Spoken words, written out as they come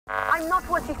I'm not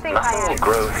what you think I Nothing am. will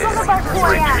grow It's here. not about who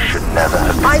I am. Should never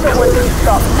have been I don't built. want to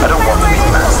stop. I don't want to be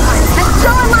mad. And so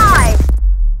am I!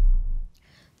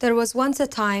 There was once a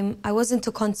time I wasn't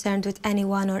too concerned with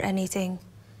anyone or anything.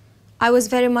 I was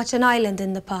very much an island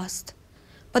in the past.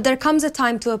 But there comes a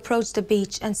time to approach the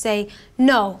beach and say,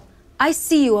 no, I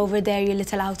see you over there, you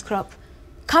little outcrop.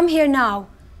 Come here now.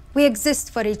 We exist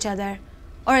for each other.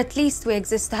 Or at least we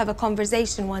exist to have a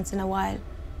conversation once in a while.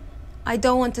 I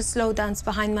don't want to slow dance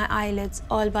behind my eyelids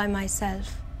all by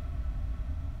myself.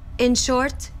 In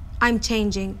short, I'm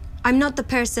changing. I'm not the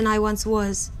person I once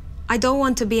was. I don't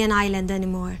want to be an island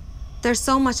anymore. There's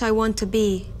so much I want to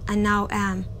be, and now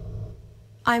am.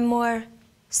 I'm more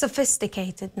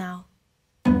sophisticated now.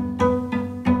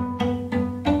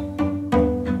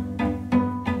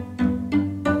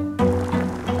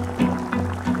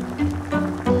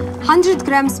 100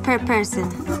 grams per person,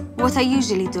 what I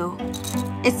usually do.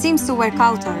 It seems to work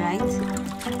out all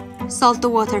right. Salt the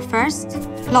water first,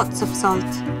 lots of salt.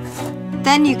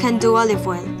 Then you can do olive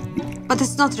oil, but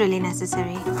it's not really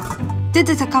necessary. Did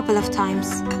it a couple of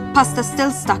times. Pasta's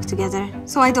still stuck together,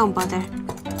 so I don't bother.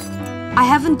 I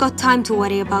haven't got time to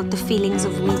worry about the feelings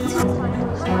of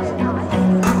wheat.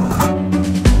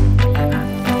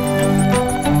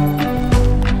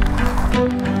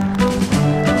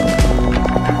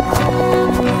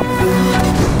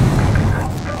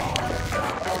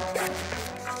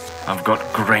 I've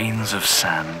got grains of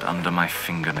sand under my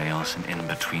fingernails and in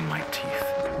between my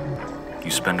teeth.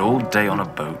 You spend all day on a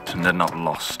boat and they're not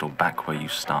lost or back where you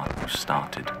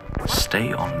started.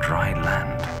 Stay on dry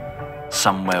land,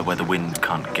 somewhere where the wind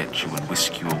can't get you and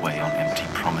whisk you away on empty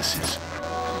promises.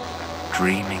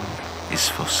 Dreaming is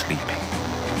for sleeping.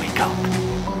 Wake up.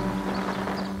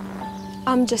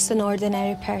 I'm just an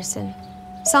ordinary person.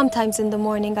 Sometimes in the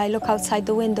morning I look outside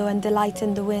the window and delight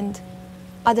in the wind.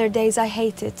 Other days I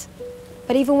hate it.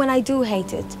 But even when I do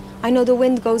hate it, I know the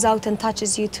wind goes out and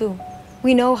touches you too.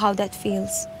 We know how that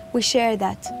feels. We share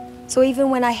that. So even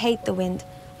when I hate the wind,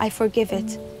 I forgive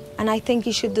it. And I think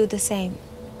you should do the same.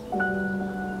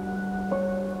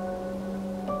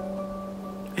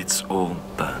 It's all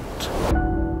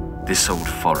burnt. This old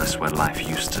forest where life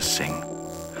used to sing.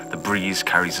 The breeze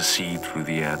carries a seed through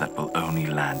the air that will only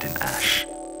land in ash.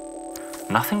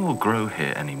 Nothing will grow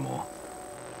here anymore.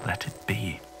 Let it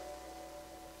be.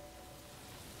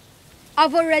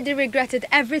 I've already regretted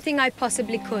everything I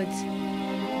possibly could.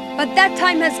 But that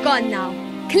time has gone now.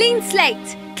 Clean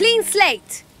slate! Clean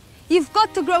slate! You've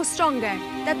got to grow stronger.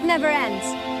 That never ends.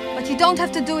 But you don't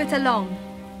have to do it alone.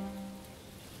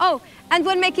 Oh, and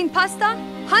when making pasta,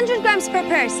 100 grams per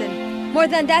person. More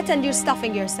than that and you're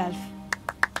stuffing yourself.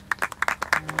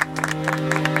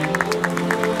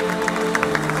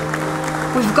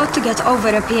 We've got to get over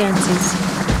appearances.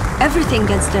 Everything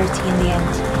gets dirty in the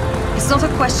end. It's not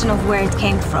a question of where it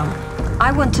came from.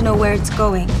 I want to know where it's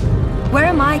going. Where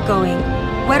am I going?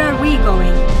 Where are we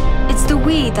going? It's the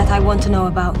we that I want to know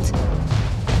about.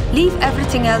 Leave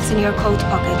everything else in your coat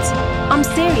pockets. I'm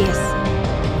serious.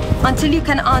 Until you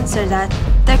can answer that,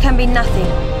 there can be nothing.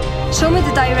 Show me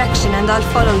the direction and I'll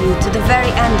follow you to the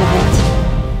very end of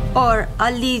it. Or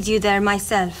I'll lead you there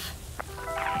myself.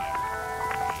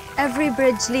 Every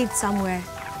bridge leads somewhere.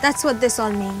 That's what this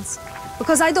all means.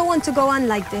 Because I don't want to go on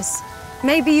like this.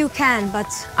 Maybe you can, but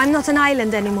I'm not an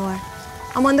island anymore.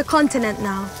 I'm on the continent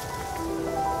now.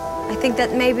 I think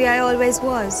that maybe I always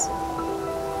was.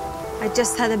 I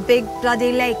just had a big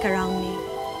bloody lake around me.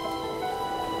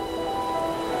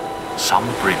 Some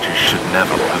bridges should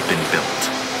never have been built.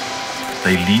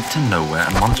 They lead to nowhere,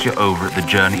 and once you're over it, the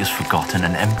journey is forgotten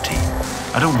and empty.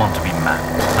 I don't want to be mad.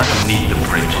 I don't need the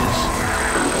bridges.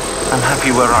 I'm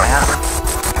happy where I am.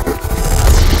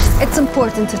 It's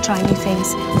important to try new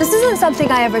things. This isn't something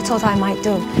I ever thought I might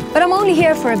do, but I'm only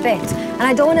here for a bit, and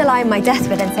I don't want to lie on my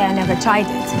deathbed and say I never tried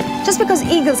it. Just because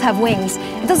eagles have wings,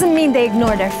 it doesn't mean they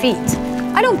ignore their feet.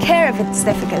 I don't care if it's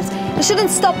difficult. It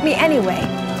shouldn't stop me anyway.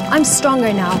 I'm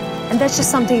stronger now, and that's just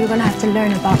something you're gonna have to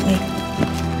learn about me.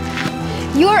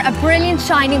 You're a brilliant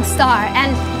shining star,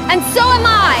 and so am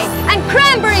I! And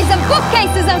cranberries and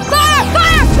bookcases and fire!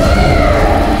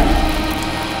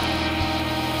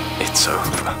 It's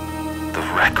over. The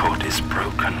record is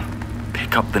broken.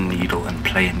 Pick up the needle and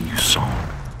play a new song.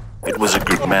 It was a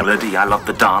good melody. I loved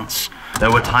the dance.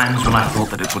 There were times when I thought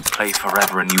that it would play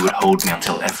forever and you would hold me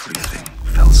until everything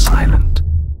fell silent.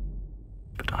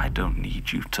 But I don't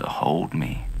need you to hold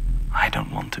me. I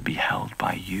don't want to be held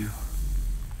by you.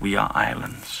 We are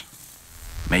islands.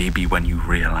 Maybe when you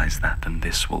realize that, then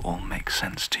this will all make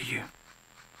sense to you.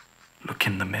 Look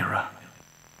in the mirror.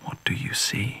 What do you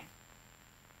see?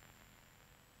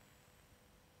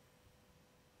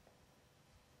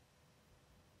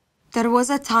 There was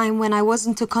a time when I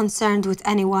wasn't too concerned with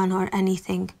anyone or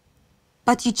anything.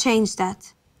 But you changed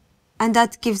that. And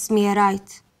that gives me a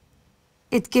right.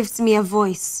 It gives me a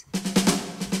voice.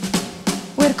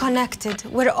 We're connected.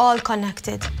 We're all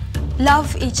connected.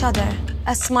 Love each other.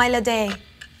 A smile a day.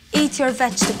 Eat your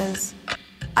vegetables.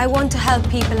 I want to help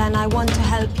people and I want to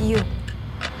help you.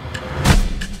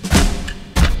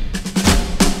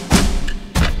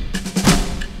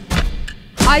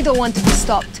 I don't want to be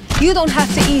stopped. You don't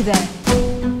have to either.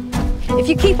 If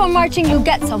you keep on marching, you'll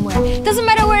get somewhere. Doesn't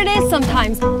matter where it is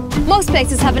sometimes. Most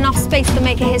places have enough space to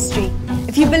make a history.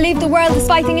 If you believe the world is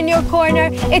fighting in your corner,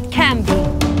 it can be.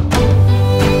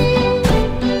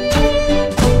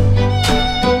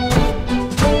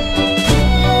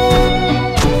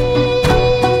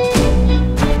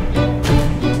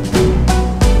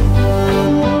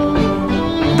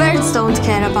 Birds don't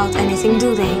care about anything,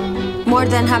 do they? More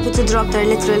than happy to drop their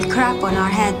literal crap on our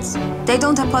heads. They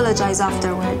don't apologize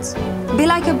afterwards. Be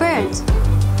like a bird.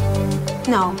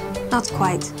 No, not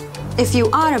quite. If you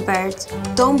are a bird,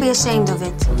 don't be ashamed of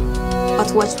it.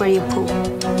 But watch where you poo.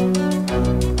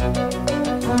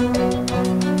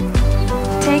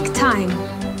 Take time.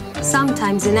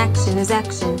 Sometimes inaction is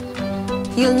action.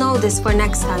 You'll know this for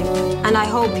next time, and I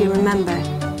hope you remember.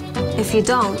 If you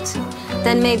don't,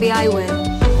 then maybe I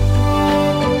will.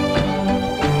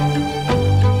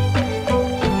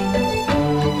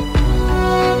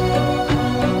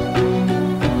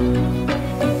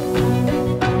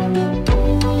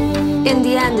 In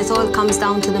the end, it all comes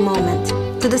down to the moment,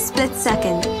 to the split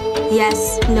second.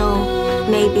 Yes, no,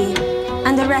 maybe,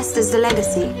 and the rest is the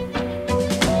legacy.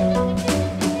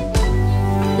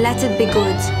 Let it be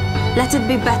good. Let it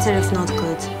be better if not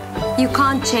good. You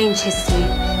can't change history,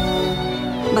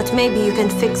 but maybe you can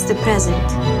fix the present.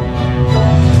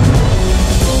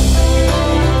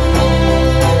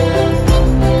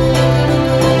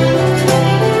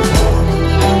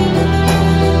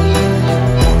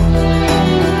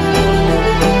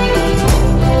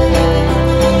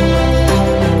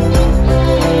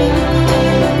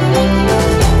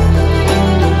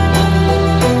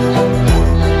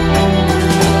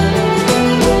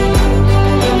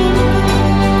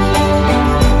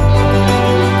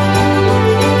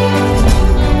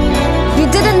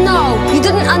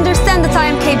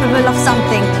 Of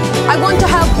something. I want to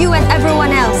help you and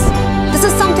everyone else. This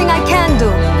is something I can do.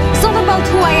 It's not about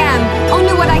who I am,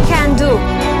 only what I can do.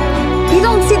 You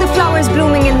don't see the flowers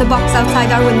blooming in the box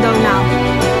outside our window now.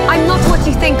 I'm not what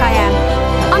you think I am.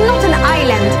 I'm not an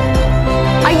island.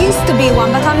 I used to be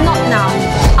one, but I'm not now.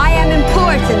 I am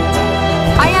important.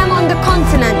 I am on the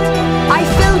continent. I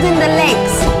filled in the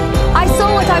lakes. I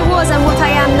saw what I was and what I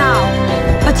am now.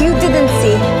 But you didn't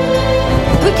see.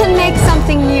 We can make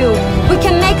something new. We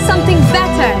can make something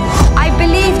better. I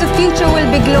believe the future will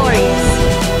be glorious.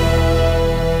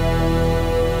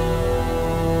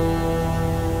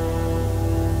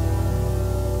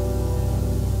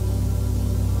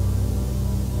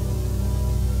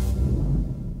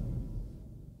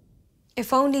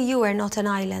 If only you were not an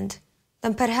island,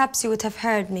 then perhaps you would have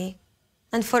heard me.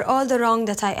 And for all the wrong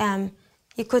that I am,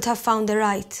 you could have found the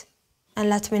right and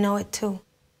let me know it too.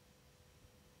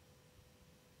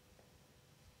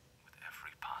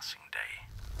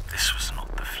 This was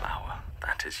not the flower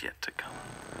that is yet to come.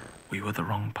 We were the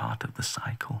wrong part of the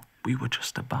cycle. We were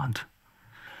just a bud.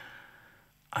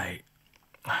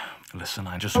 Listen,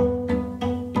 I just...